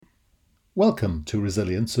Welcome to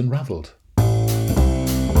Resilience Unravelled.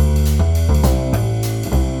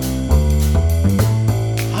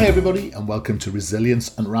 Hi, everybody, and welcome to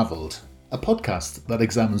Resilience Unravelled, a podcast that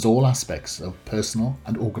examines all aspects of personal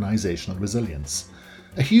and organisational resilience.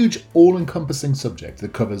 A huge, all-encompassing subject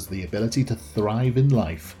that covers the ability to thrive in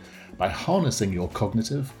life by harnessing your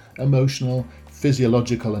cognitive, emotional,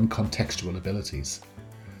 physiological, and contextual abilities.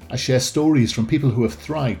 I share stories from people who have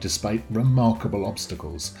thrived despite remarkable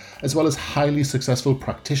obstacles, as well as highly successful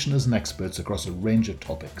practitioners and experts across a range of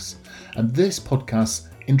topics. And this podcast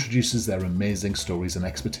introduces their amazing stories and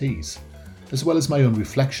expertise, as well as my own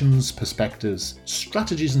reflections, perspectives,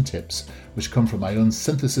 strategies and tips, which come from my own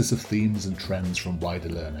synthesis of themes and trends from wider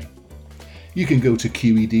learning. You can go to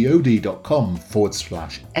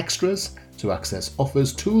qedod.com/extras to access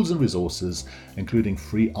offers, tools and resources, including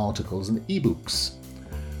free articles and ebooks.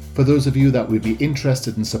 For those of you that would be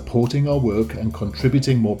interested in supporting our work and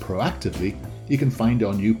contributing more proactively, you can find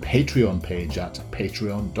our new Patreon page at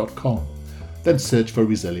patreon.com. Then search for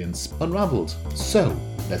Resilience Unravelled. So,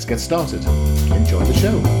 let's get started. Enjoy the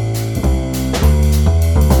show.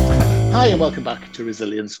 Hi, and welcome back to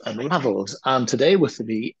Resilience Unravelled. And today with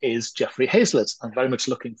me is Jeffrey Hayzlett. I'm very much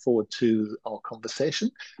looking forward to our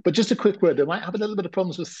conversation. But just a quick word, I might have a little bit of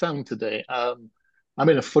problems with sound today. I'm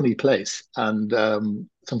in a funny place, and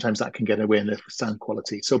sometimes that can get away in the sound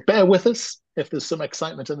quality. So bear with us if there's some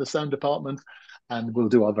excitement in the sound department, and we'll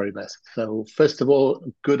do our very best. So first of all,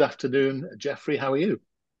 good afternoon, Jeffrey. How are you?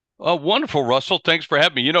 Wonderful, Russell. Thanks for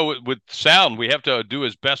having me. With sound, we have to do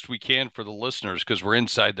as best we can for the listeners because we're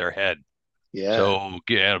inside their head. Yeah, So,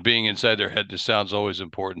 yeah, being inside their head, the sound's always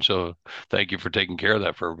important. So, thank you for taking care of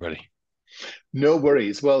that for everybody. no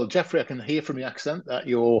worries. Well, Jeffrey, I can hear from your accent that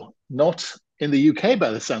you're not in the UK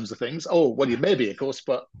by the sounds of things. Oh, well, you may be, of course,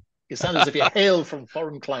 but you sound as if you hail from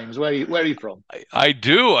foreign climes. Where are you from? I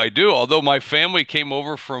do. Although my family came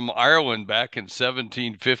over from Ireland back in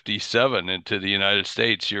 1757 into the United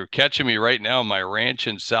States. You're catching me right now on my ranch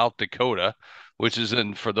in South Dakota, which is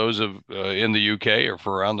for those of in the UK or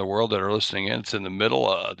for around the world that are listening in. It's in the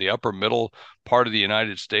middle, the upper middle part of the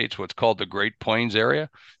United States, what's called the Great Plains area.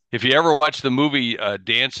 If you ever watch the movie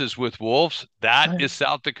Dances with Wolves, that is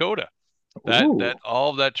South Dakota. That Ooh,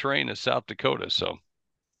 all of that terrain is South Dakota. So.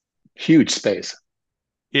 huge space.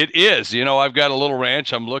 It is. I've got a little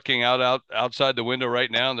ranch. I'm looking outside the window right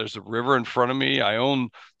now, and there's a river in front of me. I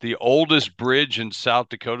own the oldest bridge in South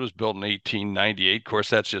Dakota. It was built in 1898. Of course,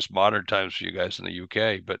 that's just modern times for you guys in the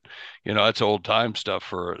UK, but that's old time stuff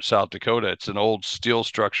for South Dakota. It's an old steel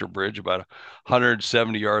structure bridge, about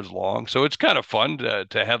 170 yards long. So it's kind of fun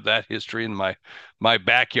to have that history in my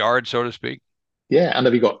backyard, so to speak. Yeah, and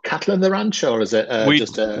have you got cattle in the ranch, or is it We,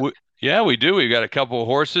 just a? we yeah, we do. We've got a couple of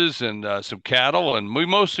horses and some cattle, and we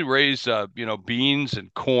mostly raise beans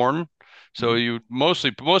and corn. So most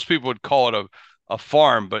people would call it a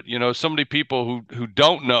farm, but so many people who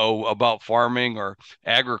don't know about farming or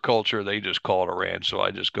agriculture, they just call it a ranch. So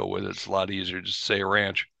I just go with it. It's a lot easier to say a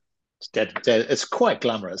ranch. It's quite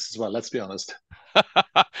glamorous as well. Let's be honest.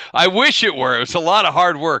 I wish it were. It was a lot of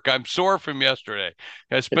hard work. I'm sore from yesterday.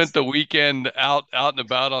 I spent It's the weekend out and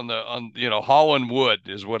about on hauling wood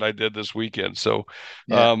is what I did this weekend. So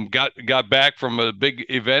yeah, got back from a big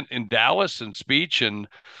event in Dallas and speech and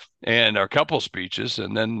a couple speeches,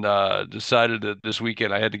 and then decided that this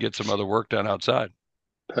weekend I had to get some other work done outside.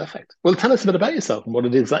 perfect. Well, tell us a bit about yourself and what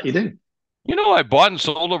it is that you do. I bought and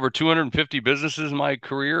sold over 250 businesses in my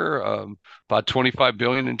career, about 25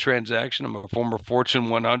 billion in transaction. I'm a former Fortune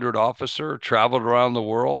 100 officer, traveled around the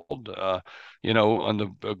world, on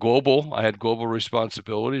the global. I had global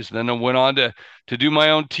responsibilities. Then I went on to do my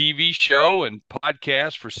own TV show and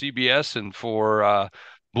podcast for CBS and for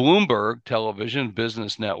Bloomberg Television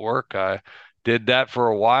Business Network. I did that for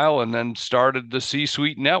a while and then started the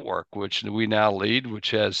C-Suite Network, which we now lead, which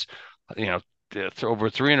has you know over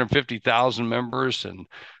 350,000 members and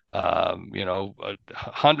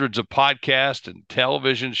hundreds of podcasts and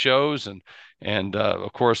television shows and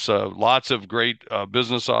of course lots of great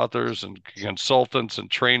business authors and consultants and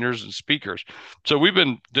trainers and speakers. So we've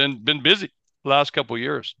been busy the last couple of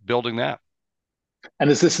years building that. And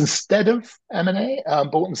is this instead of M&A,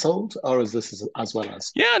 bought and sold, or is this as well as?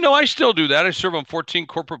 Yeah, no, I still do that. I serve on 14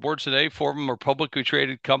 corporate boards today. Four of them are publicly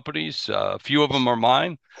traded companies. A few of them are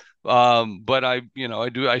mine. But I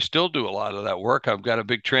still do a lot of that work. I've got a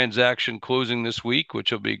big transaction closing this week,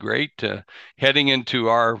 which will be great. Heading into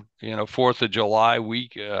our, 4th of July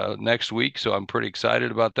week, next week. So I'm pretty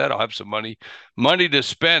excited about that. I'll have some money to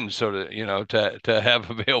spend, so to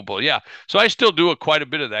have available. Yeah. So I still do quite a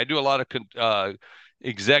bit of that. I do a lot of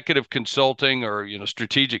executive consulting or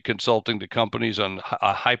strategic consulting to companies on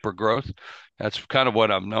hyper growth. That's kind of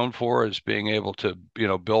what I'm known for, is being able to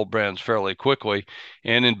build brands fairly quickly,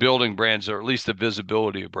 and in building brands, or at least the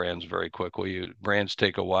visibility of brands, very quickly. Brands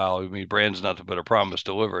take a while. I mean, brands nothing but a promise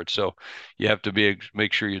delivered, so you have to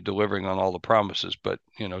make sure you're delivering on all the promises. But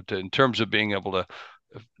in terms of being able to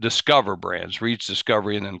discover brands, reach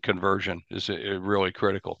discovery, and then conversion is really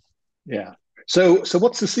critical. Yeah. So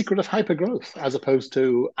what's the secret of hyper growth as opposed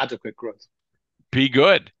to adequate growth? Be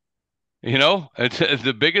good.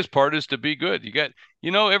 The biggest part is to be good.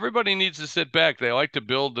 Everybody needs to sit back. They like to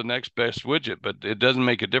build the next best widget, but it doesn't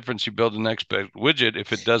make a difference. You build the next best widget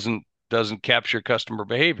if it doesn't capture customer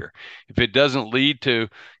behavior. If it doesn't lead to,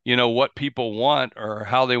 what people want or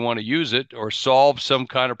how they want to use it or solve some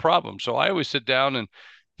kind of problem. So I always sit down and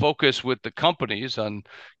focus with the companies on,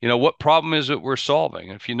 what problem is it we're solving.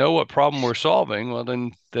 If you know what problem we're solving, well,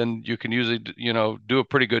 then you can usually, do a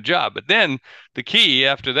pretty good job. But then the key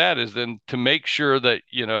after that is then to make sure that,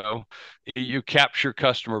 you capture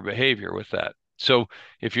customer behavior with that. So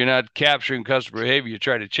if you're not capturing customer behavior, you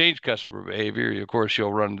try to change customer behavior, of course,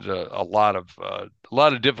 you'll run into a lot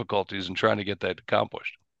of difficulties in trying to get that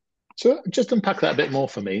accomplished. So just unpack that a bit more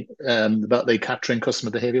for me, about the capturing customer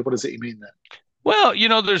behavior. What does it mean there? Well,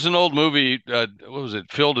 there's an old movie, what was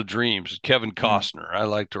it? Field of Dreams, Kevin Mm. Costner. I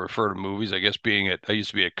like to refer to movies, I guess I used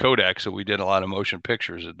to be at Kodak, so we did a lot of motion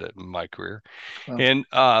pictures in my career. Well,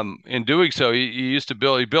 And in doing so, he used to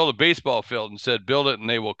build a baseball field and said, build it and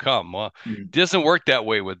they will come. Well, mm. it doesn't work that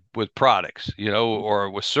way with products, or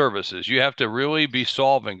with services. You have to really be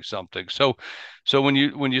solving something. So when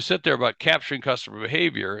you sit there about capturing customer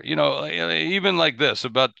behavior, even like this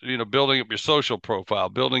about, building up your social profile,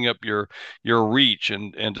 building up your reach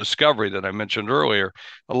and discovery that I mentioned earlier,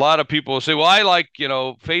 a lot of people will say, well, I like,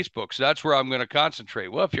 Facebook, so that's where I'm going to concentrate.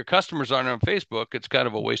 Well, if your customers aren't on Facebook, it's kind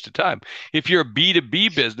of a waste of time. If you're a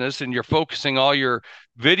B2B business and you're focusing all your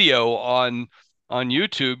video on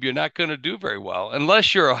YouTube, you're not going to do very well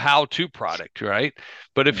unless you're a how-to product, right?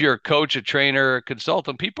 But if Yeah. you're a coach, a trainer, a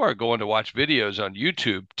consultant, people are going to watch videos on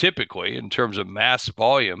YouTube typically in terms of mass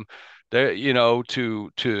volume. They,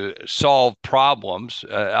 to solve problems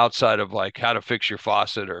outside of like how to fix your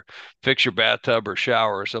faucet or fix your bathtub or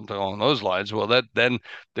shower or something along those lines. Well, then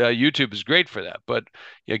YouTube is great for that. But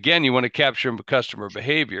again, you want to capture customer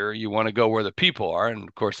behavior. You want to go where the people are, and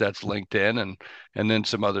of course that's LinkedIn and then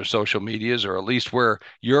some other social medias, or at least where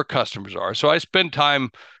your customers are. So I spend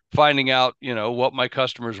time finding out, what my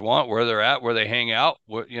customers want, where they're at, where they hang out,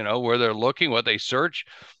 where they're looking, what they search.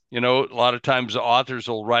 A lot of times the authors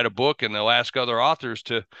will write a book and they'll ask other authors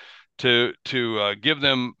to give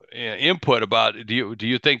them input about, do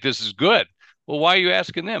you think this is good? Well, why are you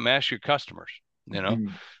asking them? Ask your customers. You know,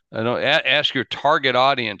 Mm. ask your target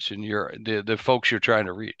audience and the folks you're trying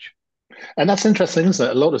to reach. And that's interesting, isn't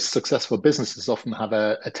it? A lot of successful businesses often have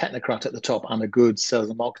a technocrat at the top and a good sales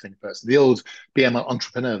and marketing person. The old BM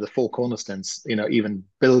entrepreneur, the four cornerstones, even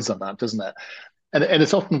builds on that, doesn't it? And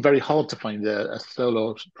it's often very hard to find a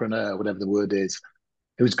solopreneur, whatever the word is,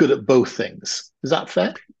 who's good at both things. Is that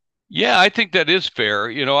fair? Yeah, I think that is fair.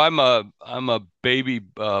 I'm a baby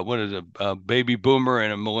what is it? A baby boomer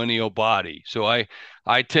in a millennial body. So I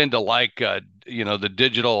tend to like the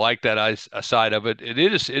digital, like that side of it. It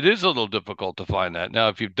is a little difficult to find that. Now,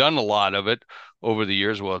 if you've done a lot of it over the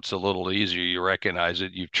years, well, it's a little easier. You recognize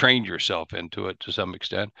it. You've trained yourself into it to some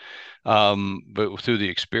extent, but through the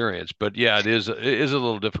experience. But yeah, it is a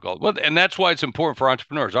little difficult. Well, and that's why it's important for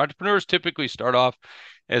entrepreneurs. Entrepreneurs typically start off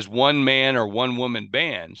as one man or one woman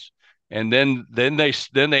bands, and then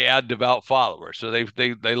they add devout followers. So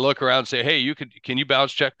they look around and say, hey, can you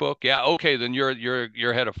bounce checkbook? Yeah, okay, then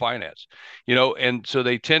you're head of finance, and so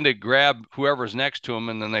they tend to grab whoever's next to them,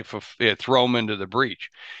 and then they throw them into the breach.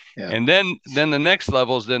 Yeah. And then the next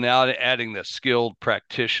level is then adding the skilled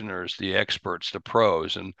practitioners, the experts, the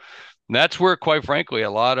pros, and that's where, quite frankly,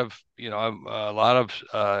 a lot of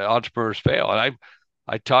entrepreneurs fail. And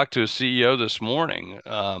I talked to a CEO this morning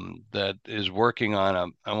that is working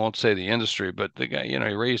on I won't say the industry, but the guy, he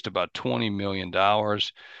raised about $20 million,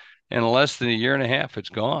 and in less than a year and a half, it's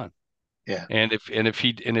gone. Yeah. And if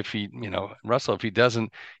he, Russell, if he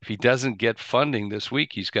doesn't get funding this week,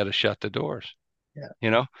 he's got to shut the doors. Yeah.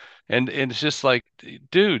 You know, and it's just like,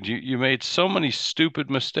 dude, you made so many stupid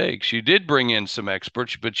mistakes. You did bring in some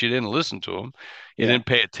experts, but you didn't listen to them. You Yeah. didn't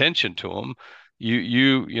pay attention to them.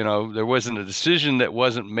 There wasn't a decision that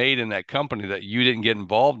wasn't made in that company that you didn't get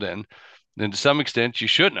involved in. And to some extent, you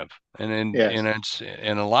shouldn't have. And then, Yes.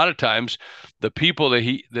 and a lot of times, the people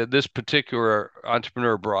that this particular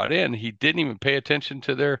entrepreneur brought in, he didn't even pay attention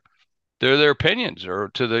to their opinions or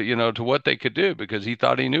to the to what they could do because he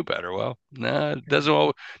thought he knew better. Well, nah, it doesn't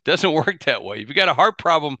work that way. If you got a heart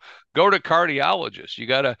problem, go to cardiologist. You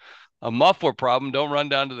got a muffler problem, don't run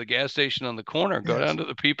down to the gas station on the corner. Go down Yes. to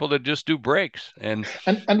the people that just do brakes. And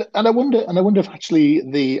And I wonder if actually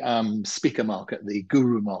the speaker market, the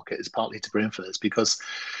guru market, is partly to blame for this, because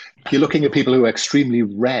you're looking at people who are extremely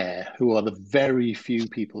rare, who are the very few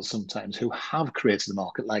people sometimes who have created the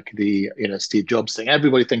market, like the Steve Jobs thing.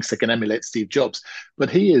 Everybody thinks they can emulate Steve Jobs, but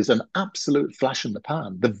he is an absolute flash in the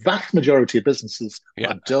pan. The vast majority of businesses yeah,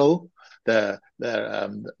 are dull. They've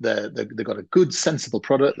got a good, sensible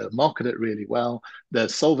product. They market it really well. They're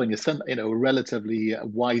solving a relatively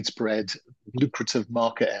widespread, lucrative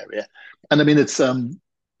market area. And I mean, it's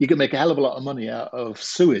you can make a hell of a lot of money out of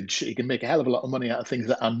sewage. You can make a hell of a lot of money out of things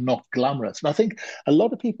that are not glamorous. And I think a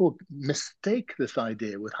lot of people mistake this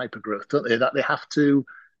idea with hypergrowth, don't they? That they have to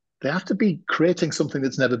be creating something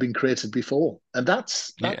that's never been created before. And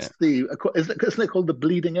that's yeah. isn't it called the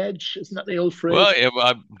bleeding edge? Isn't that the old Well, phrase? yeah, well,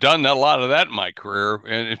 I've done a lot of that in my career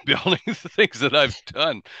and in building the things that I've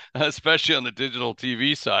done, especially on the digital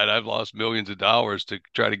TV side. I've lost millions of dollars to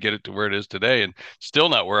try to get it to where it is today and still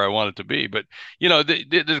not where I want it to be. But,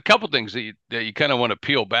 there's a couple things that you kind of want to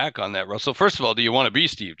peel back on that, Russell. First of all, do you want to be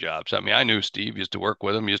Steve Jobs? I mean, I knew Steve, used to work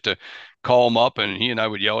with him, used to call him up, and he and I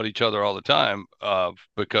would yell at each other all the time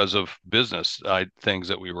because of business things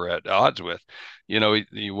that we were at odds with.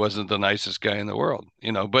 He wasn't the nicest guy in the world,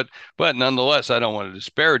 but nonetheless, I don't want to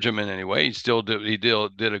disparage him in any way. He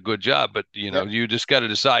did a good job, but Yeah, you just got to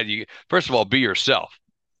decide. You first of all, be yourself,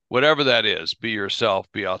 whatever that is. Be yourself,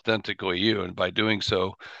 be authentically you, and by doing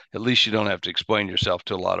so, at least you don't have to explain yourself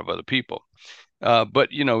to a lot of other people. But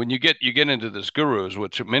when you get into this gurus,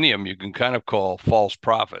 which many of them you can kind of call false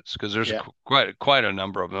prophets, because there's yeah, quite a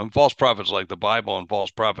number of them. False prophets like the Bible and false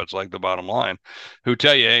prophets like the bottom line, who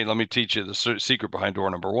tell you, hey, let me teach you the secret behind door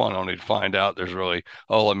number one, only to find out there's really,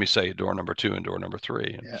 oh, let me say door number two and door number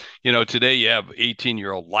three. And yeah, today you have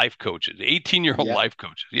 18-year-old life coaches, 18-year-old yeah, life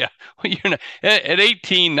coaches. Yeah, well, you're not at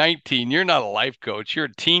 18, 19, you're not a life coach, you're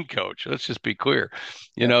a teen coach. Let's just be clear.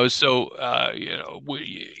 yeah, So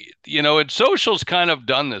and social's kind of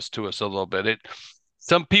done this to us a little bit.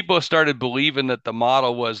 Some people started believing that the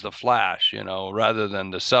model was the flash, rather than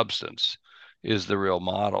the substance is the real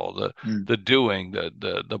model, the mm, the doing,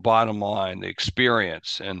 the bottom line, the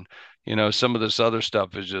experience. And some of this other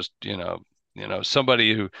stuff is just,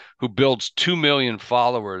 somebody who builds 2 million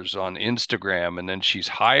followers on Instagram, and then she's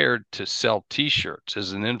hired to sell t-shirts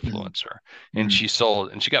as an mm, influencer, and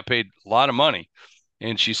mm, she got paid a lot of money,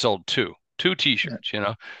 and she sold two yeah, t-shirts.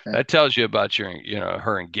 yeah, That tells you about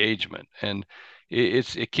her engagement. And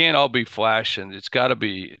it can't all be flash, and it's got to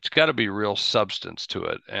be real substance to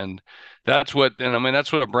it. And I mean,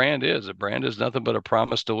 that's what a brand is. A brand is nothing but a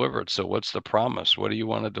promise delivered. So what's the promise? What do you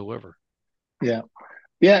want to deliver? yeah.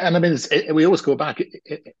 Yeah, and I mean, we always go back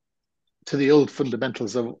to the old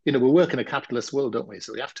fundamentals of, we work in a capitalist world, don't we?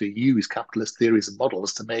 So we have to use capitalist theories and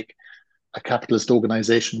models to make a capitalist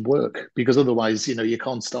organization work, because otherwise, you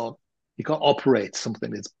can't operate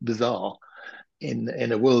something that's bizarre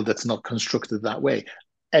in a world that's not constructed that way,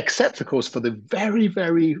 except, of course, for the very,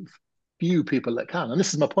 very few people that can. And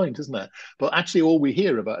this is my point, isn't it? But actually, all we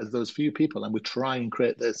hear about is those few people, and we try and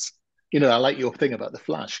create this. I like your thing about the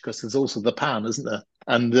flash, because there's also the pan, isn't there?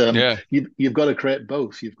 And Yeah. you've got to create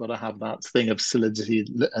both. You've got to have that thing of solidity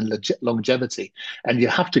and longevity, and you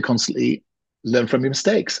have to constantly learn from your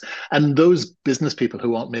mistakes. And those business people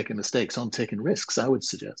who aren't making mistakes aren't taking risks, I would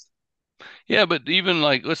suggest. Yeah, but even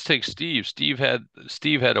like let's take Steve. Steve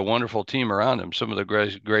had a wonderful team around him. Some of the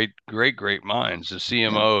great minds, the Yeah,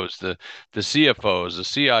 CMOs, the CFOs, the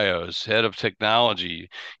CIOs, head of technology,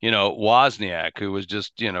 Wozniak, who was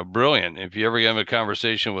just, brilliant. If you ever have a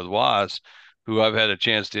conversation with Woz, who I've had a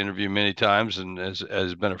chance to interview many times and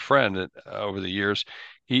has been a friend over the years,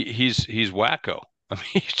 he's wacko. I mean,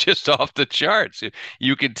 he's just off the charts.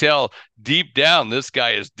 You can tell deep down this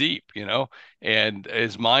guy is deep, and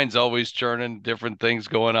his mind's always churning, different things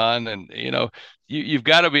going on. And you've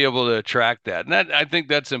got to be able to attract that. And I think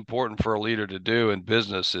that's important for a leader to do in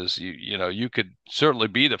business. Is you could certainly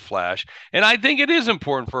be the flash, and I think it is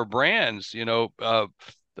important for brands, the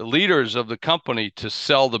leaders of the company, to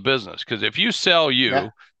sell the business, because if you sell yeah,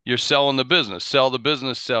 you're selling the business. Sell the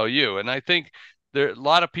business, sell you. And I think there a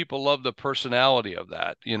lot of people love the personality of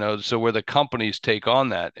that, so where the companies take on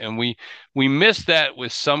that. And we miss that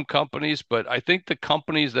with some companies, but I think the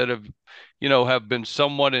companies that have been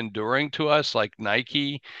somewhat enduring to us, like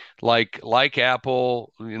Nike, like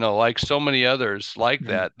Apple, like so many others like mm,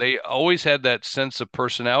 that, they always had that sense of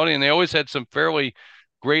personality, and they always had some fairly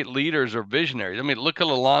great leaders or visionaries. I mean, look at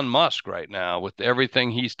Elon Musk right now with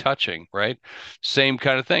everything he's touching, right? Same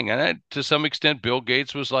kind of thing. And to some extent, Bill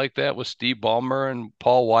Gates was like that with Steve Ballmer and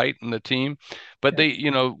Paul White and the team. But Yeah. they,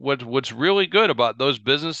 what's really good about those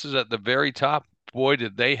businesses at the very top, boy,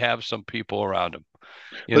 did they have some people around them.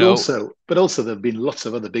 You But know, also there have been lots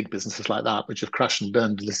of other big businesses like that which have crashed and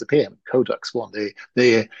burned and disappeared. Kodak's one.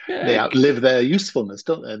 They yeah, outlive their usefulness,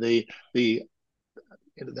 don't they? The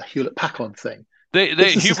the Hewlett Packard thing. they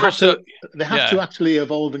Businesses have hubris. to they have Yeah. to actually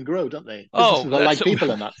evolve and grow, don't they? Oh, Businesses are like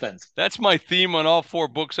people in that sense. that's my theme on all four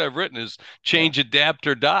books I've written is Yeah, change, adapt,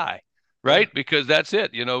 or die. yeah. Right? Because that's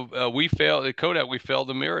it. We failed at Kodak. We failed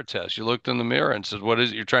the mirror test. You looked in the mirror and said, "What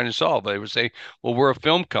is it you're trying to solve?" They would say, "Well, we're a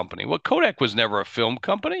film company." Well, Kodak was never a film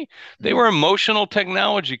company. They Mm, were an emotional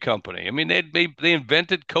technology company. I mean, they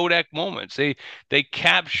invented Kodak moments. They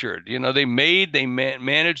captured. They made,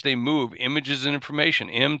 managed, they moved images and information.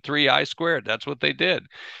 M3I squared. That's what they did,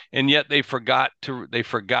 and yet they forgot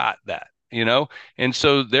that. And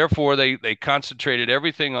so therefore they concentrated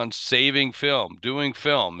everything on saving film, doing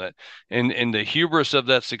film. That and the hubris of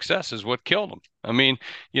that success is what killed them. I mean,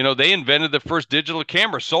 they invented the first digital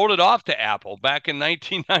camera, sold it off to Apple back in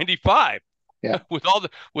 1995 yeah. with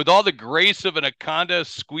all the grace of an anaconda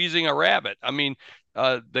squeezing a rabbit. I mean,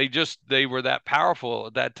 they were that powerful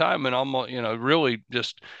at that time, and almost really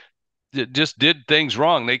just did things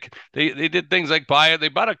wrong. They did things like they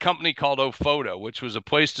bought a company called Photo, which was a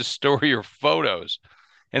place to store your photos,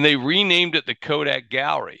 and they renamed it the Kodak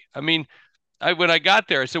Gallery. I mean, when I got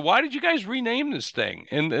there, I said, "Why did you guys rename this thing?"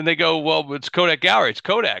 And they go, "Well, it's Kodak Gallery. It's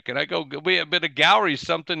Kodak." And I go, "But a gallery is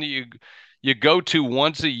something that you go to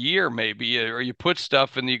once a year, maybe, or you put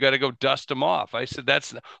stuff and you got to go dust them off." I said,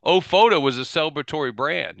 "That's Photo was a celebratory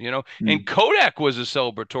brand, and Mm. Kodak was a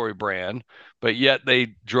celebratory brand, but yet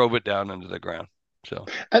they drove it down into the ground." So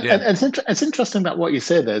yeah, And it's interesting that what you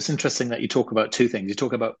say there. It's interesting that you talk about two things. You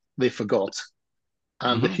talk about they forgot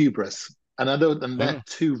and the hmm hubris. And I know and they're hmm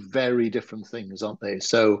two very different things, aren't they?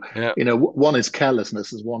 So, yeah, one is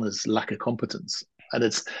carelessness, and one is lack of competence. And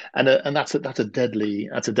it's and that's a deadly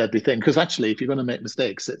thing because actually, if you're going to make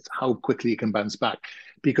mistakes, it's how quickly you can bounce back.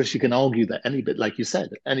 Because you can argue that any bit, like you said,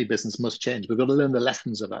 any business must change. We've got to learn the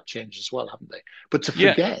lessons of that change as well, haven't they? But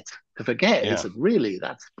yeah, to forget yeah. is really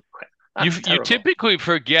You that's you terrible. typically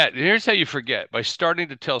forget. Here's how you forget by starting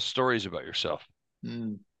to tell stories about yourself.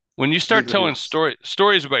 Mm. When you start Viva telling voce.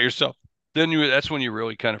 stories about yourself, then that's when you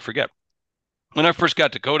really kind of forget. When I first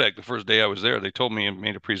got to Kodak, the first day I was there, they told me and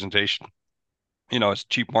made a presentation. As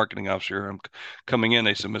chief marketing officer, I'm coming in.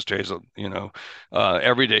 They said, "Mr. Hayzlett,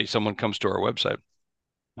 every day someone comes to our website.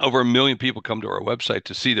 Over 1 million people come to our website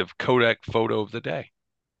to see the Kodak photo of the day."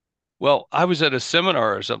 Well, I was at a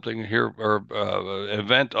seminar or something here or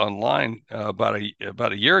event online about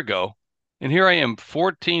a year ago, and here I am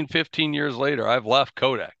 14, 15 years later. I've left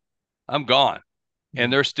Kodak. I'm gone,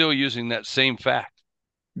 and Mm. they're still using that same fact.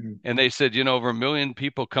 Mm. And they said, over 1 million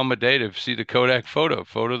people come a day to see the Kodak photo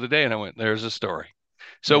of the day. And I went, there's a story.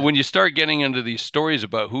 So Yeah. when you start getting into these stories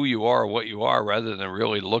about who you are, what you are, rather than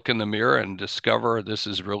really look in the mirror and discover this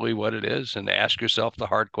is really what it is, and ask yourself the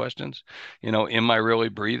hard questions, am I really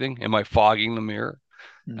breathing? Am I fogging the mirror?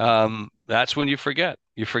 Mm. That's when you forget.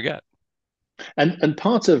 You forget. And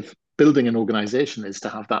part of building an organization is to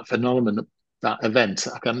have that phenomenon, that event.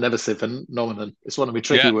 I can never say phenomenon. It's one of my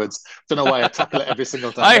tricky Yeah. words. Don't know why I tackle it every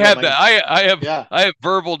single time. I Never have that. mind. I have Yeah, I have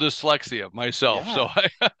verbal dyslexia myself. So yeah.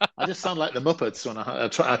 I just sound like the Muppets when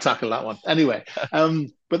I tackle that one. Anyway,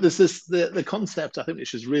 but there's the concept I think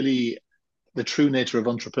which is really the true nature of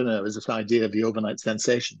entrepreneur is this idea of the overnight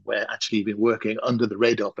sensation, where actually you've been working under the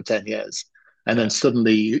radar for 10 years, and then yeah,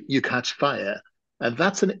 suddenly you catch fire, and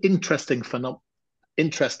that's an interesting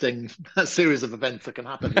series of events that can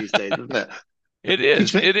happen these days, isn't it? it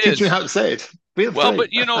Teach is. me, It teach me is. how to say it. Feel Well, free.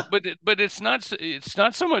 but it's not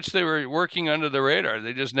so much they were working under the radar.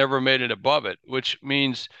 They just never made it above it, which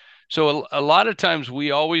means so a lot of times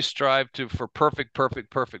we always strive for perfect, perfect,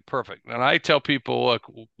 perfect, perfect. And I tell people, look,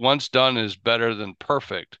 once done is better than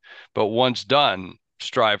perfect, but once done,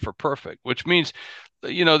 strive for perfect, which means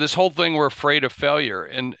this whole thing we're afraid of failure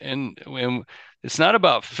and it's not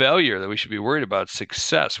about failure that we should be worried about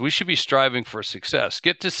success. We should be striving for success.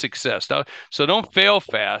 Get to success. Now, so don't fail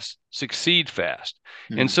fast, succeed fast.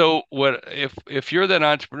 And Hmm. so what if you're that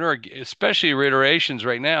entrepreneur, especially iterations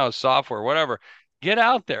right now, software, whatever, get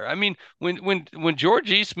out there. I mean, when George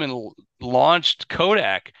Eastman launched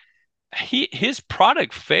Kodak, his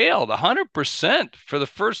product failed 100% for the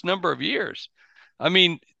first number of years. I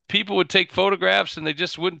mean, people would take photographs and they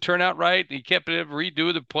just wouldn't turn out right. He kept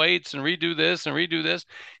redo the plates and redo this and redo this.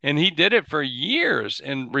 And he did it for years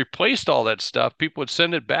and replaced all that stuff. People would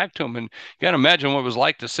send it back to him. And you got to imagine what it was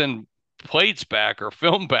like to send plates back or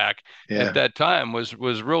film back at Yeah. that time was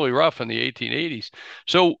really rough in the 1880s.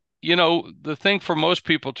 So, the thing for most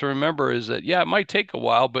people to remember is that, yeah, it might take a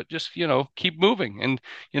while, but just, keep moving and,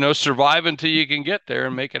 survive until you can get there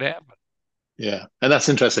and make it happen. Yeah. And that's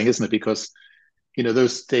interesting, isn't it? Because,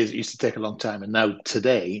 those days it used to take a long time. And now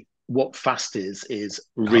today, what fast is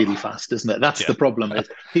really fast, isn't it? That's Yeah. the problem is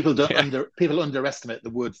people don't Yeah. people underestimate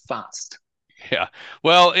the word fast. Yeah.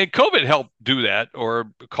 Well, and COVID helped do that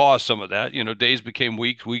or cause some of that. Days became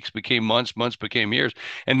weeks, weeks became months, months became years.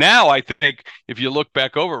 And now I think if you look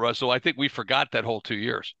back over, Russell, I think we forgot that whole 2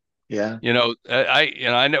 years. Yeah.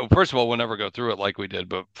 I know. First of all, we'll never go through it like we did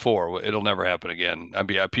before. It'll never happen again. I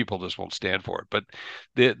mean, people just won't stand for it. But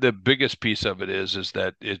the biggest piece of it is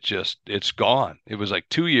that it's gone. It was like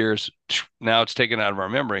 2 years. Now it's taken out of our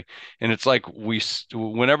memory, and it's like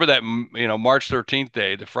whenever that March 13th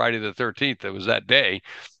day, the Friday the 13th, it was that day.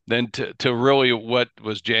 Then to really what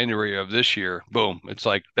was January of this year, boom! It's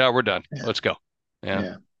like, yeah, we're done. Yeah. Let's go. Yeah.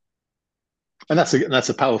 Yeah. And that's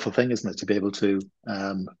a powerful thing, isn't it? To be able to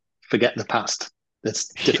forget the past. That's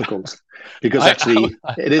difficult because I, actually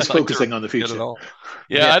it is I'd like to focusing on the forget it future. all.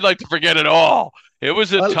 Yeah, Yeah. I'd like to forget it all. It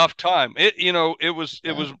was a Well, tough time. It was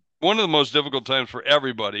yeah. one of the most difficult times for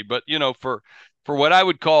everybody. But for what I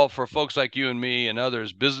would call for folks like you and me and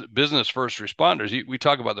others, business first responders. We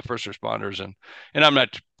talk about the first responders, and I'm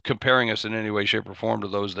not comparing us in any way, shape, or form to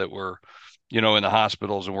those that were, in the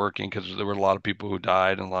hospitals and working because there were a lot of people who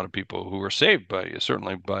died and a lot of people who were saved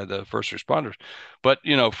certainly by the first responders. But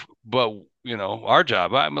our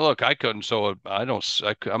job. I mean, look, I couldn't sew. I don't.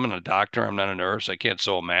 I'm not a doctor. I'm not a nurse. I can't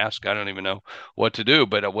sew a mask. I don't even know what to do.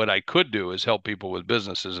 But what I could do is help people with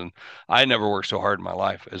businesses. And I never worked so hard in my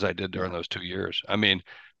life as I did during Yeah. those 2 years. I mean,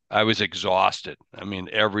 I was exhausted. I mean,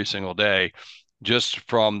 every single day, just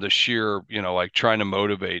from the sheer, like trying to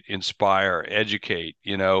motivate, inspire, educate,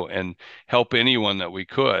 and help anyone that we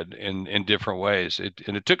could in different ways.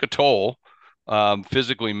 And it took a toll,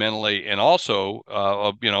 physically, mentally, and also,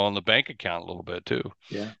 on the bank account a little bit too.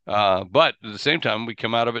 Yeah. But at the same time, we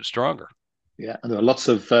come out of it stronger. Yeah. And there are lots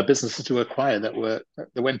of businesses to acquire that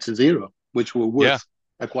went to zero, which were Yeah. worth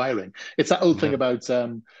acquiring. It's that old thing Yeah. about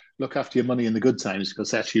look after your money in the good times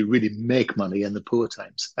because actually you really make money in the poor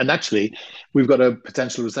times. And actually, we've got a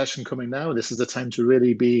potential recession coming now. This is the time to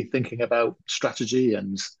really be thinking about strategy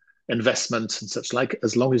and investment and such like,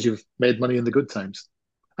 as long as you've made money in the good times.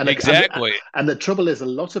 And Exactly. and the trouble is, a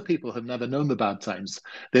lot of people have never known the bad times.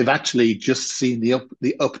 They've actually just seen the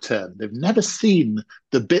upturn. They've never seen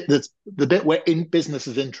the bit where in business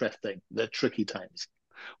is interesting, the tricky times.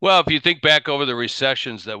 Well, if you think back over the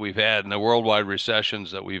recessions that we've had and the worldwide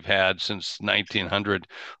recessions that we've had since 1900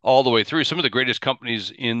 all the way through, some of the greatest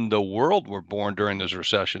companies in the world were born during those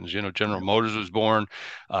recessions. General Yeah, Motors was born.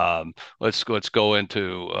 Let's go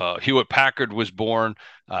into Hewlett Packard was born.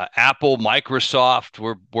 Apple, Microsoft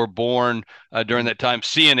were born during yeah, that time.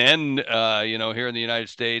 CNN, here in the United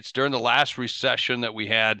States during the last recession that we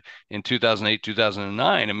had in 2008,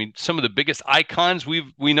 2009. I mean, some of the biggest icons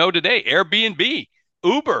we know today, Airbnb,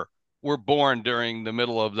 Uber were born during the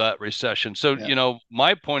middle of that recession. So, yeah,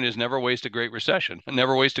 my point is never waste a great recession,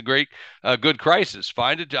 never waste a great, good crisis.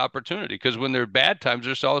 Find an opportunity because when there are bad times,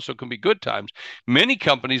 there's also can be good times. Many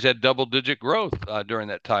companies had double-digit growth during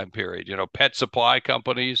that time period. Pet supply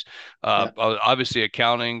companies, yeah, obviously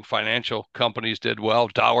accounting, financial companies did well.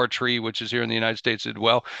 Dollar Tree, which is here in the United States, did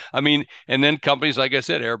well. I mean, and then companies like I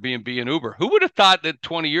said, Airbnb and Uber. Who would have thought that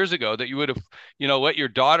 20 years ago that you would have let your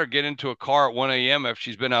daughter get into a car at 1 a.m. if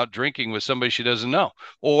she's been out drinking with somebody she doesn't know.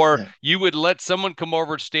 Or yeah, you would let someone come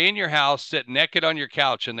over, stay in your house, sit naked on your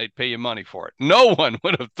couch, and they'd pay you money for it. No one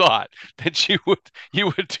would have thought that you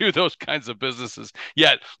would do those kinds of businesses.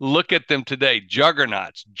 Yet look at them today,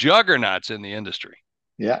 juggernauts in the industry.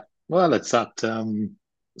 yeah. Well, it's that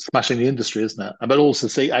smashing the industry, isn't it? But also,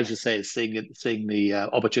 see, as you say, seeing the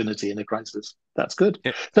opportunity in a crisis. That's good.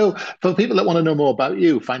 Yeah. So, for people that want to know more about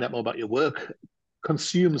you, find out more about your work,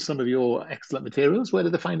 consume some of your excellent materials, where do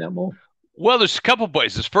they find out more? Well, there's a couple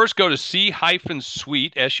places. First, go to C-Suite,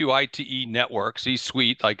 Suite network,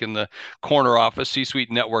 C-Suite, like in the corner office,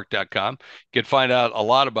 csuitenetwork.com. You can find out a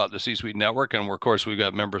lot about the C-Suite network. And of course, we've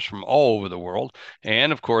got members from all over the world.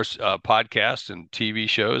 And of course, podcasts and TV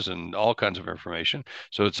shows and all kinds of information.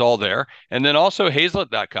 So it's all there. And then also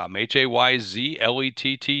Hayzlett.com,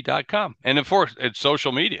 Hayzlett.com. And of course, it's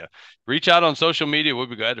social media. Reach out on social media. We'll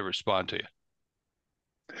be glad to respond to you.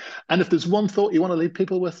 And if there's one thought you want to leave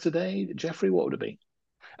people with today, Jeffrey, what would it be?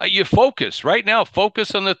 You focus right now.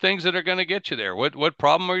 Focus on the things that are going to get you there. What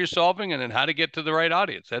problem are you solving, and then how to get to the right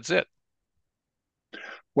audience. That's it.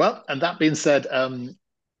 Well, and that being said,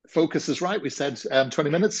 focus is right. We said 20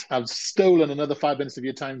 minutes. I've stolen another 5 minutes of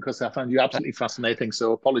your time because I found you absolutely fascinating.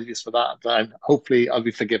 So apologies for that. And hopefully I'll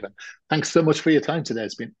be forgiven. Thanks so much for your time today.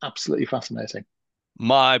 It's been absolutely fascinating.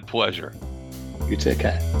 My pleasure. You take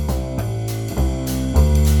care.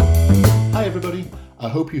 Hi, everybody. I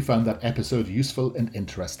hope you found that episode useful and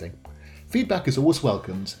interesting. Feedback is always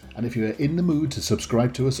welcomed, and if you're in the mood to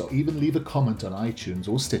subscribe to us or even leave a comment on iTunes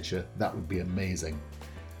or Stitcher, that would be amazing.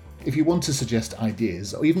 If you want to suggest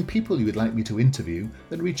ideas or even people you would like me to interview,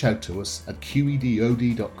 then reach out to us at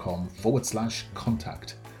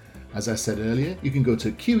qedod.com/contact. As I said earlier, you can go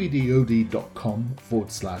to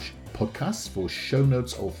qedod.com/podcast for show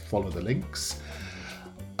notes or follow the links.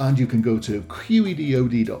 And you can go to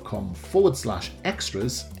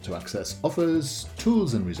qedod.com/extras to access offers,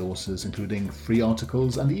 tools and resources, including free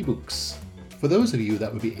articles and ebooks. For those of you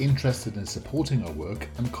that would be interested in supporting our work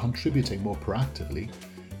and contributing more proactively,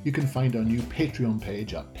 you can find our new Patreon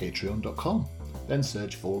page at patreon.com. Then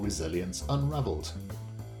search for Resilience Unraveled.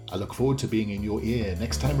 I look forward to being in your ear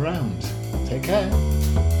next time around. Take care.